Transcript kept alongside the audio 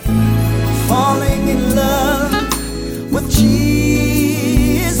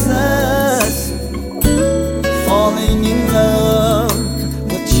Jesus, falling in love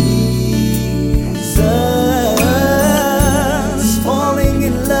with Jesus, falling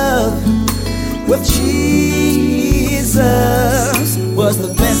in love with Jesus was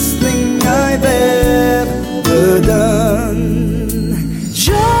the best thing I've ever done.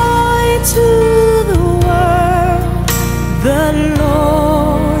 Joy to the world, the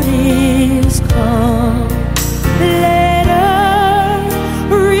Lord is come. Let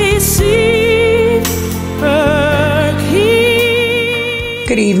earth receive her King.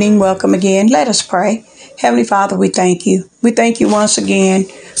 Good evening. Welcome again. Let us pray. Heavenly Father, we thank you. We thank you once again.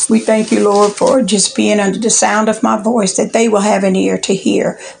 We thank you, Lord, for just being under the sound of my voice, that they will have an ear to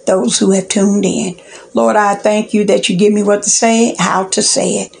hear those who have tuned in. Lord, I thank you that you give me what to say, how to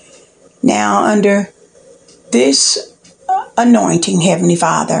say it. Now, under this anointing, Heavenly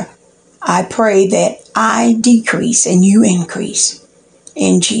Father, I pray that I decrease and you increase.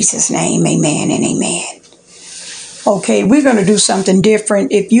 In Jesus' name, amen and amen. Okay, we're going to do something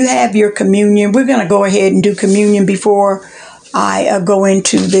different. If you have your communion, we're going to go ahead and do communion before I go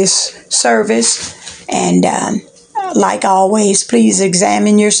into this service. And like always, please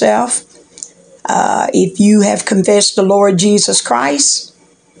examine yourself. If you have confessed the Lord Jesus Christ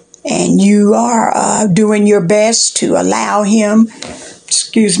and you are doing your best to allow Him,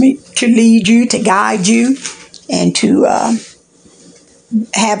 to lead you, to guide you, and to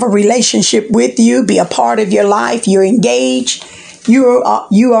have a relationship with you, be a part of your life, you're engaged, you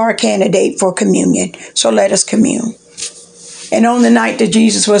are a candidate for communion. So let us commune. And on the night that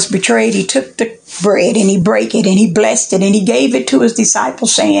Jesus was betrayed, He took the bread and He brake it and He blessed it and He gave it to His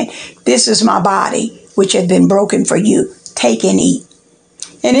disciples, saying, "This is my body, which has been broken for you. Take and eat."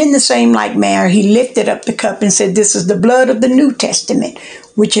 And in the same like manner, He lifted up the cup and said, "This is the blood of the New Testament,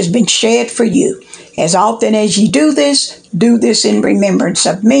 which has been shed for you. As often as ye do this in remembrance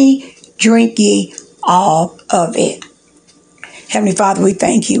of me. Drink ye all of it." Heavenly Father, we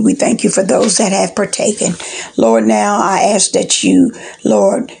thank you. We thank you for those that have partaken. Lord, now I ask that you,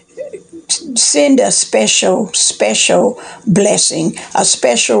 Lord, send a special blessing, a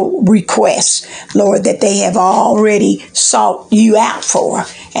special request, Lord, that they have already sought you out for.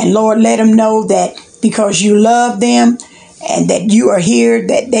 And Lord, let them know that because you love them, and that you are here,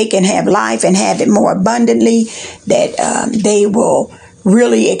 that they can have life and have it more abundantly, that they will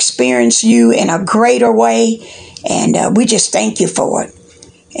really experience you in a greater way. And we just thank you for it.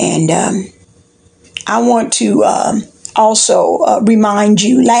 And I want to also remind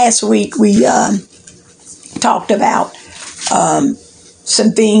you, last week we talked about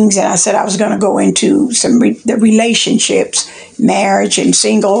some things, and I said I was going to go into the relationships, marriage and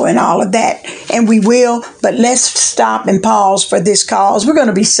single and all of that, and we will, but let's stop and pause for this cause. We're going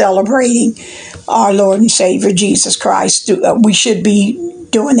to be celebrating our Lord and Savior Jesus Christ. We should be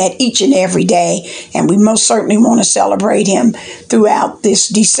doing that each and every day, and we most certainly want to celebrate Him throughout this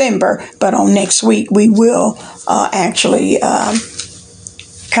December, but on next week we will actually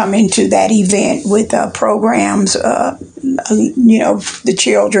come into that event with programs, the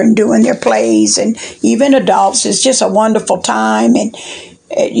children doing their plays and even adults. It's just a wonderful time. And,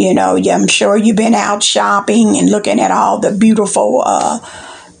 I'm sure you've been out shopping and looking at all the beautiful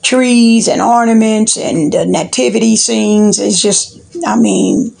trees and ornaments and nativity scenes. It's just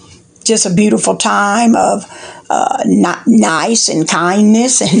a beautiful time of nice and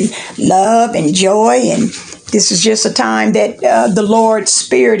kindness and love and joy. And this is just a time that the Lord's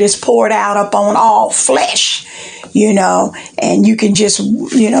Spirit is poured out upon all flesh, and you can just,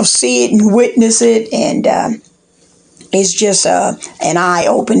 see it and witness it. And it's just an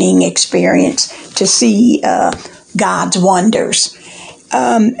eye-opening experience to see God's wonders.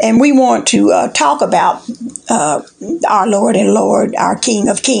 And we want to talk about our Lord and Lord, our King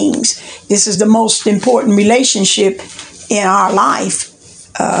of Kings. This is the most important relationship in our life,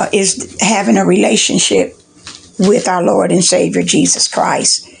 is having a relationship with our Lord and Savior Jesus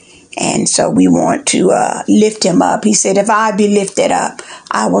Christ. And so we want to lift Him up. He said, "If I be lifted up,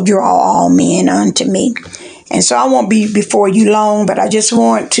 I will draw all men unto me." And so I won't be before you long, but I just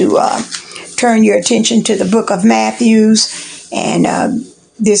want to turn your attention to the book of Matthew. And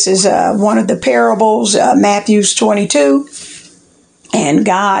this is one of the parables, Matthew 22. And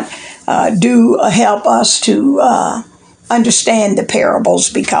God do help us to understand the parables,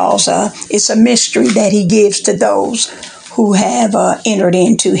 because it's a mystery that He gives to those who have entered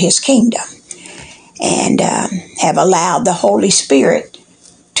into His kingdom and have allowed the Holy Spirit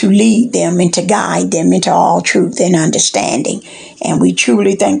to lead them and to guide them into all truth and understanding. And we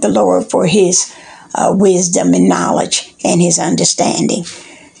truly thank the Lord for His wisdom and knowledge and His understanding.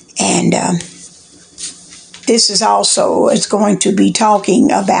 And this is also, it's going to be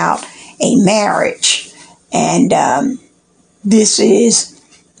talking about a marriage. And this is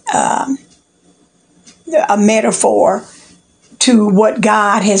a metaphor to what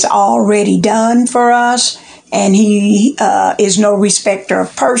God has already done for us. And he is no respecter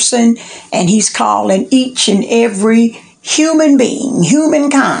of person. And he's calling each and every human being,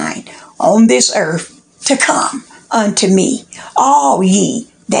 humankind on this earth to come unto me, all ye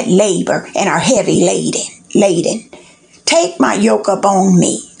that labor and are heavy laden. Take my yoke upon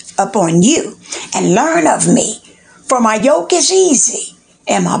you, and learn of me, for my yoke is easy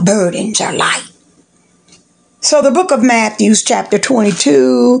and my burdens are light. So the book of Matthew, chapter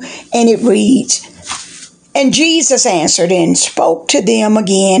 22, and it reads, and Jesus answered and spoke to them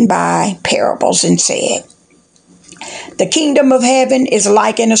again by parables and said, the kingdom of heaven is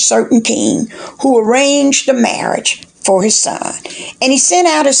like in a certain king who arranged a marriage for his son. And he sent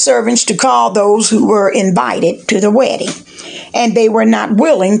out his servants to call those who were invited to the wedding, and they were not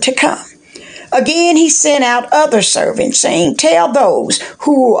willing to come. Again, he sent out other servants, saying, tell those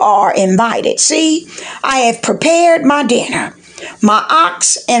who are invited, see, I have prepared my dinner. My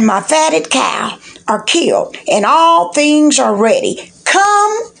ox and my fatted cow are killed, and all things are ready.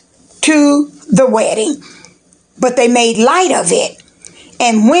 Come to the wedding. But they made light of it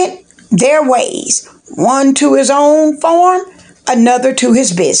and went their ways, one to his own farm, another to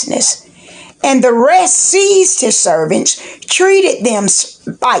his business. And the rest seized his servants, treated them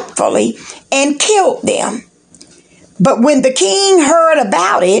spitefully, and killed them. But when the king heard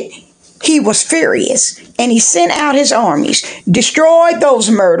about it, he was furious, and he sent out his armies, destroyed those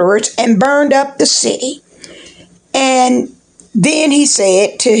murderers, and burned up the city. And then he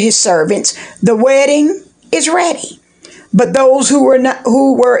said to his servants, the wedding is ready, but those who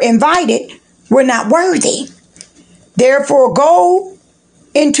were invited were not worthy. Therefore go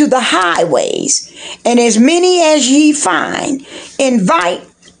into the highways, and as many as ye find, invite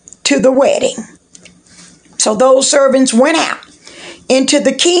to the wedding. So those servants went out into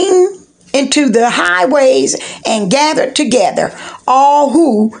the highways and gathered together all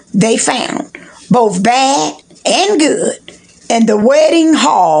who they found, both bad and good, and the wedding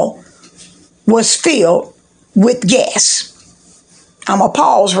hall was filled with guests. I'm going to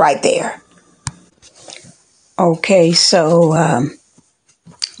pause right there. Okay, so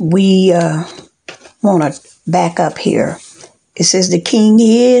we want to back up here. It says the king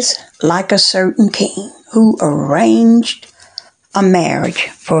is like a certain king who arranged a marriage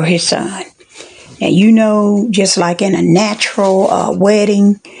for his son. Now, you know, just like in a natural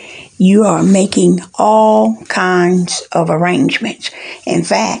wedding, you are making all kinds of arrangements. In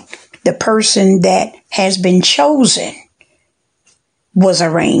fact, the person that has been chosen was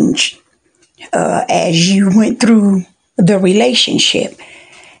arranged as you went through the relationship.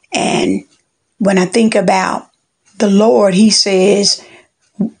 And when I think about the Lord, he says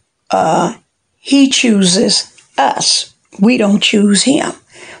he chooses us. We don't choose him.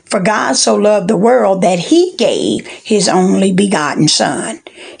 For God so loved the world that he gave his only begotten son.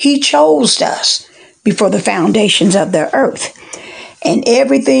 He chose us before the foundations of the earth. And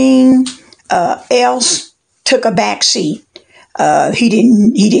everything else took a back seat. He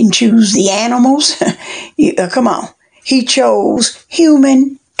didn't choose the animals. Come on. He chose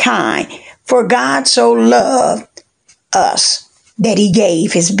humankind. For God so loved us that he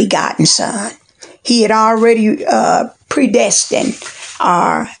gave his begotten son. He had already predestined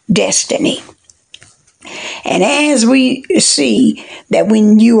our destiny. And as we see that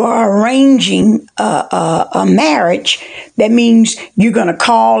when you are arranging a marriage, that means you're going to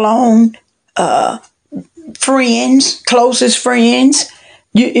call on friends, closest friends.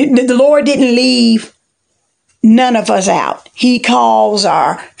 The Lord didn't leave none of us out. He calls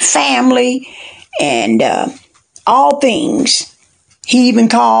our family and all things. He even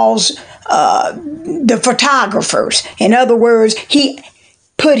calls the photographers. In other words, he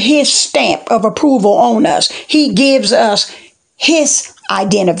put his stamp of approval on us. He gives us his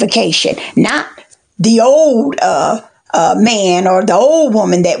identification, not the old man or the old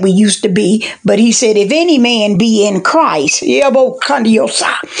woman that we used to be. But he said, if any man be in Christ, he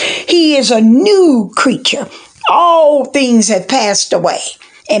is a new creature. All things have passed away,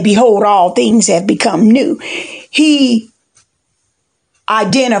 and behold, all things have become new. He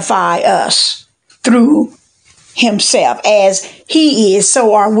identify us through himself. As he is,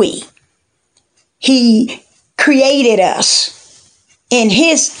 so are we. He created us in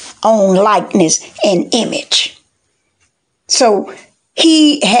his own likeness and image. So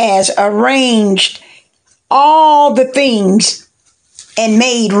he has arranged all the things and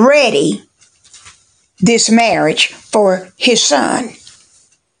made ready this marriage for his son.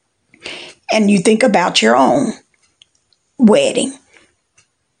 and you think about your own wedding,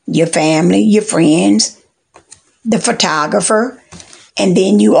 your family, your friends, the photographer, and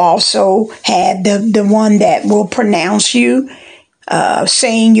then you also have the one that will pronounce you,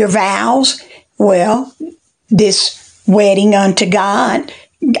 saying your vows. Well, this wedding unto God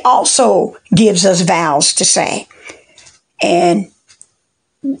also gives us vows to say. And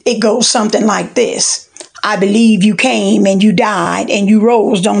it goes something like this. I believe you came and you died and you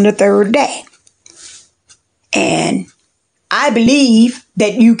rose on the third day. And I believe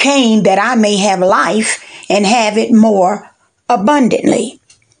that you came that I may have life and have it more abundantly.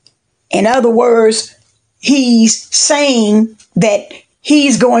 In other words, he's saying that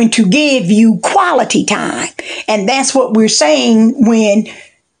he's going to give you quality time. And that's what we're saying when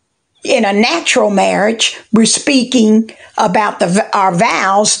in a natural marriage, we're speaking about our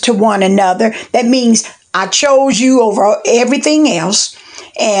vows to one another. That means I chose you over everything else,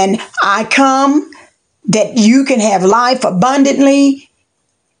 and I come that you can have life abundantly,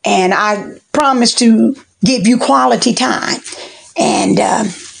 and I promise to give you quality time. And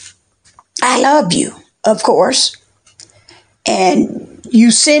I love you, of course. And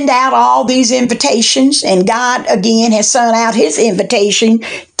you send out all these invitations, and God, again, has sent out his invitation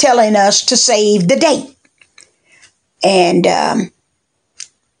telling us to save the date. And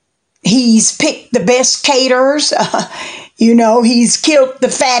he's picked the best caterers. He's killed the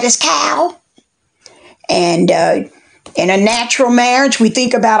fattest cow. And in a natural marriage, we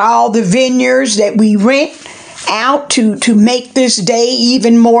think about all the vineyards that we rent out to make this day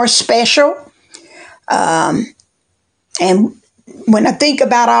even more special. And when I think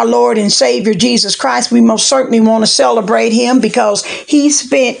about our Lord and Savior Jesus Christ, we most certainly want to celebrate him because he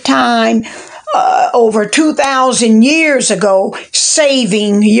spent time over 2,000 years ago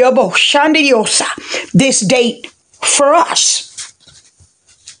saving this date for us.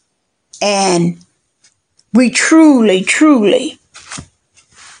 And we truly, truly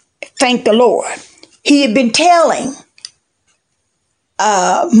thank the Lord. He had been telling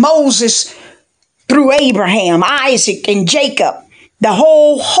Moses through Abraham, Isaac, and Jacob, the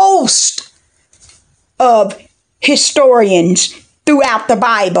whole host of historians throughout the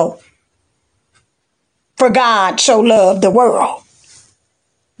Bible. For God so loved the world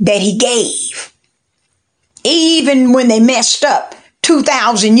that he gave. Even when they messed up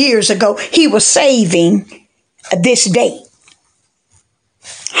 2,000 years ago, he was saving this date.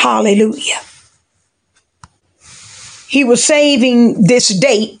 Hallelujah. He was saving this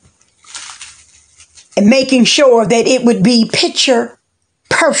date and making sure that it would be picture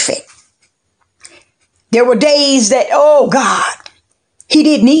perfect. There were days that, oh God, he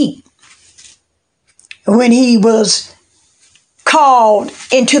didn't eat. When he was called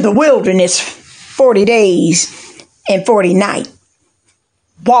into the wilderness 40 days and 40 nights,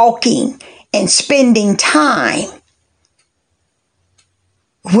 walking and spending time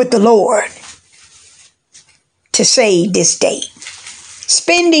with the Lord to save this day.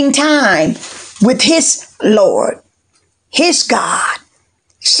 Spending time with his Lord, his God,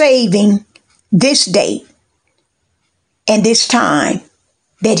 saving this day and this time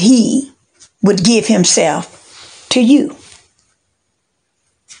that he would give himself to you.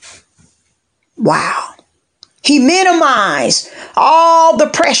 Wow. He minimized all the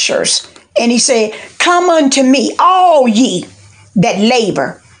pressures and he said, come unto me, all ye that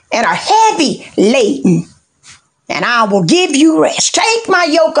labor and are heavy laden, and I will give you rest. Take my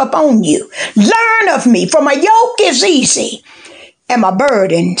yoke upon you. Learn of me, for my yoke is easy and my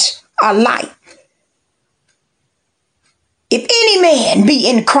burdens are light. If any man be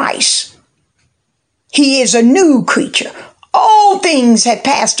in Christ, he is a new creature. All things have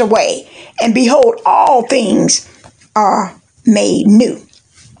passed away, and behold, all things are made new.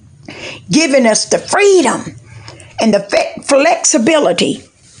 Giving us the freedom and the flexibility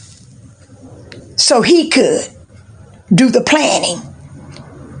so he could do the planning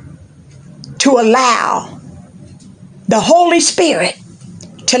to allow the Holy Spirit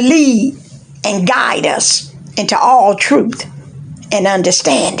to lead and guide us into all truth and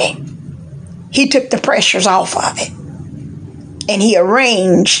understanding. He took the pressures off of it, and he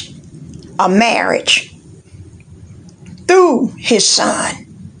arranged a marriage through his Son,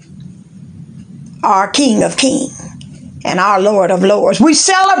 our King of Kings and our Lord of Lords. We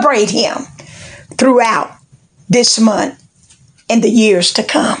celebrate him throughout this month and the years to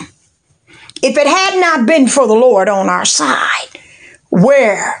come. If it had not been for the Lord on our side,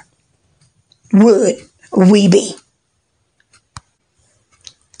 where would we be?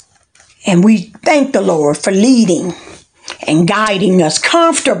 And we thank the Lord for leading and guiding us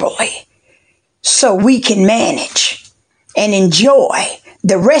comfortably so we can manage and enjoy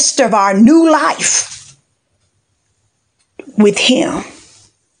the rest of our new life with Him.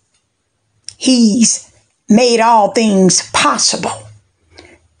 He's made all things possible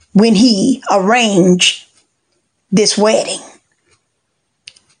when He arranged this wedding.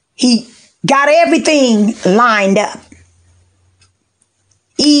 He got everything lined up.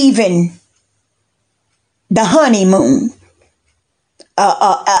 Even the honeymoon.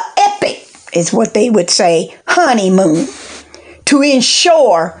 Epic is what they would say, honeymoon, to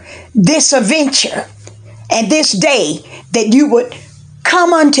ensure this adventure and this day that you would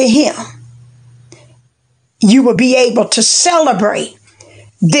come unto Him. You will be able to celebrate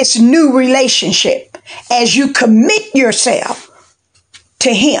this new relationship as you commit yourself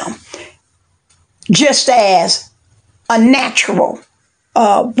to Him, just as a natural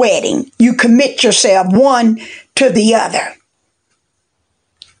wedding. You commit yourself one to the other,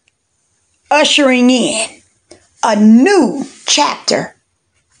 ushering in a new chapter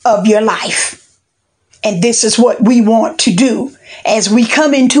of your life. And this is what we want to do as we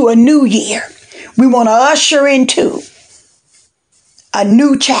come into a new year. We want to usher into a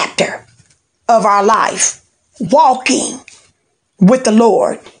new chapter of our life, walking with the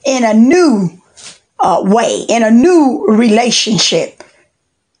Lord in a new way, in a new relationship.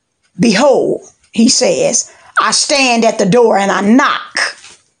 Behold, He says, I stand at the door and I knock.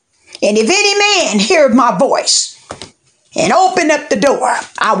 And if any man hear my voice and open up the door,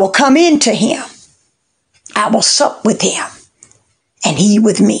 I will come into him. I will sup with him and he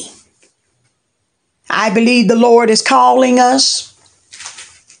with me. I believe the Lord is calling us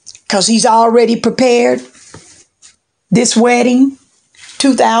because He's already prepared this wedding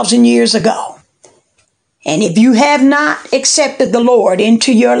 2,000 years ago. And if you have not accepted the Lord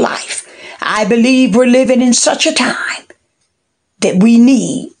into your life, I believe we're living in such a time that we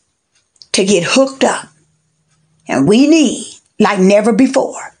need to get hooked up. And we need, like never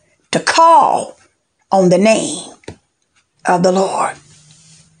before, to call on the name of the Lord.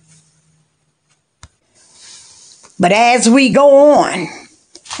 But as we go on,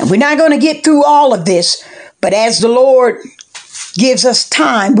 and we're not going to get through all of this, but as the Lord gives us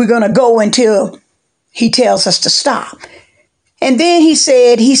time, we're going to go until He tells us to stop. And then He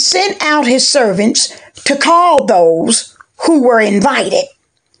said He sent out His servants to call those who were invited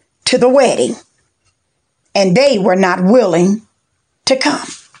to the wedding, and they were not willing to come.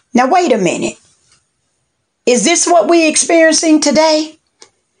 Now, wait a minute. Is this what we're experiencing today?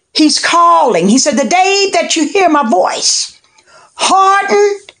 He's calling. He said, the day that you hear my voice,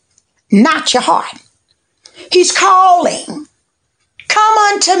 harden not your heart. He's calling. Come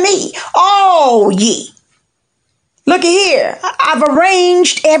unto me, all ye. Look here. I've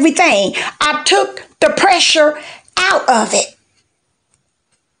arranged everything. I took the pressure out of it.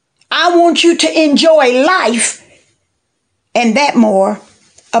 I want you to enjoy life, and that more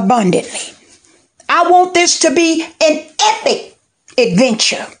abundantly. I want this to be an epic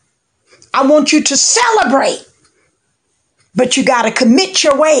adventure. I want you to celebrate, but you got to commit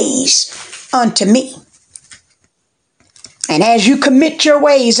your ways unto me. And as you commit your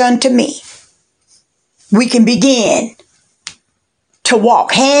ways unto me, we can begin to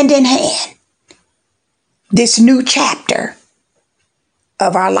walk hand in hand this new chapter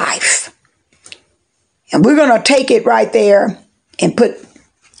of our life. And we're going to take it right there and put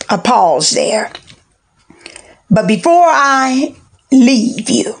a pause there. But before I leave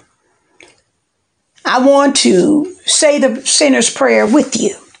you, I want to say the sinner's prayer with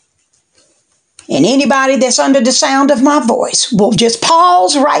you. And anybody that's under the sound of my voice will just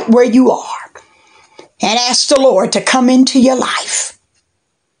pause right where you are and ask the Lord to come into your life.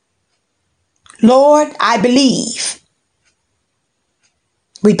 Lord, I believe.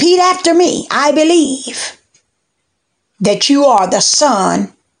 Repeat after me. I believe that you are the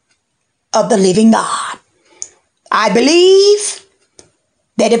Son of the living God. I believe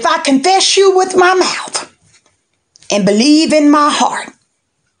that if I confess you with my mouth and believe in my heart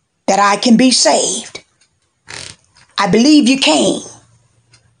that I can be saved, I believe you came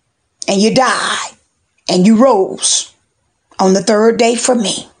and you died and you rose on the third day for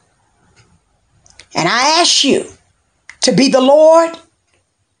me. And I ask you to be the Lord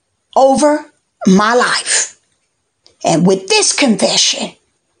over my life. And with this confession,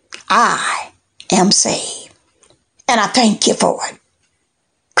 I am saved. And I thank you for it.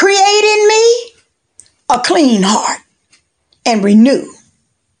 Create in me a clean heart and renew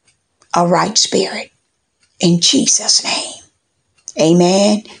a right spirit. In Jesus' name.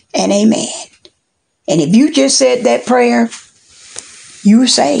 Amen and amen. And if you just said that prayer, you are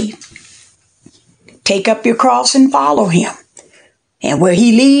saved. Take up your cross and follow him. And where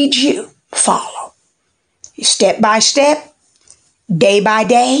he leads you, follow. Step by step, day by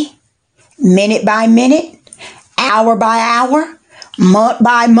day, minute by minute, hour by hour, month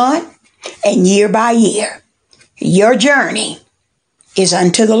by month, and year by year. Your journey is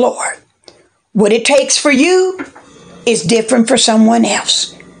unto the Lord. What it takes for you is different for someone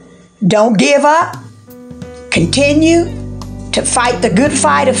else. Don't give up. Continue to fight the good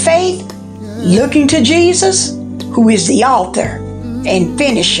fight of faith, looking to Jesus, who is the author and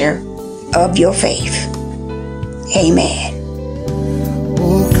finisher of your faith. Amen.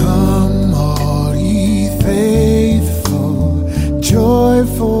 Oh, come all ye faithful,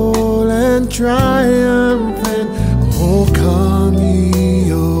 joyful and triumphant. Oh, come ye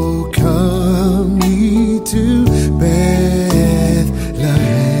to Bethlehem.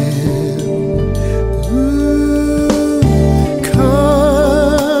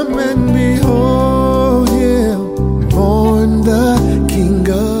 Come and behold him, born the King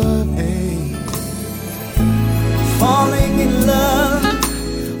of Ages. Falling in love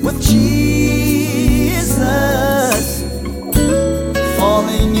with Jesus.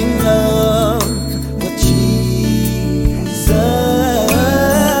 Falling in love with Jesus.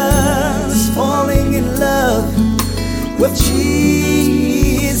 Falling in love with Jesus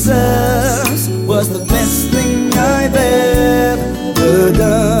was the best thing